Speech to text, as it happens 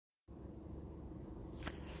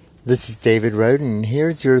This is David Roden.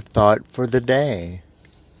 Here's your thought for the day.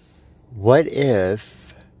 What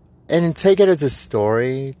if, and take it as a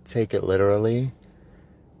story, take it literally,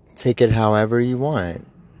 take it however you want.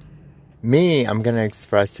 Me, I'm going to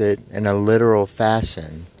express it in a literal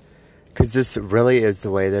fashion, because this really is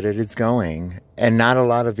the way that it is going. And not a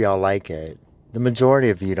lot of y'all like it. The majority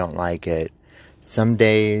of you don't like it. Some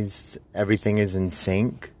days, everything is in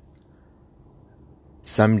sync.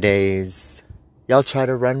 Some days, y'all try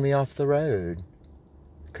to run me off the road.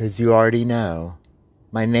 Because you already know.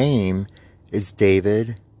 My name is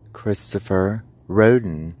David Christopher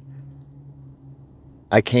Roden.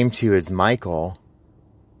 I came to you as Michael.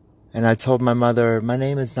 And I told my mother, my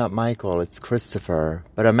name is not Michael, it's Christopher.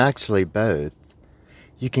 But I'm actually both.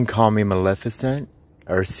 You can call me Maleficent,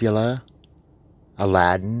 Ursula,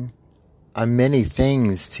 Aladdin. I'm many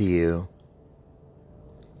things to you.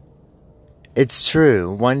 It's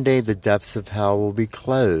true, one day the depths of hell will be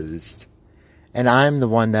closed, and I'm the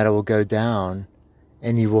one that will go down,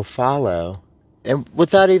 and you will follow, and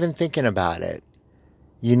without even thinking about it.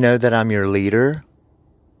 You know that I'm your leader,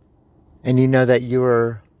 and you know that you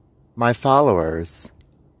are my followers.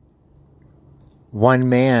 One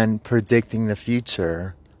man predicting the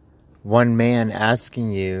future, one man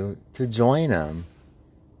asking you to join him.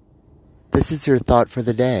 This is your thought for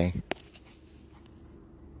the day.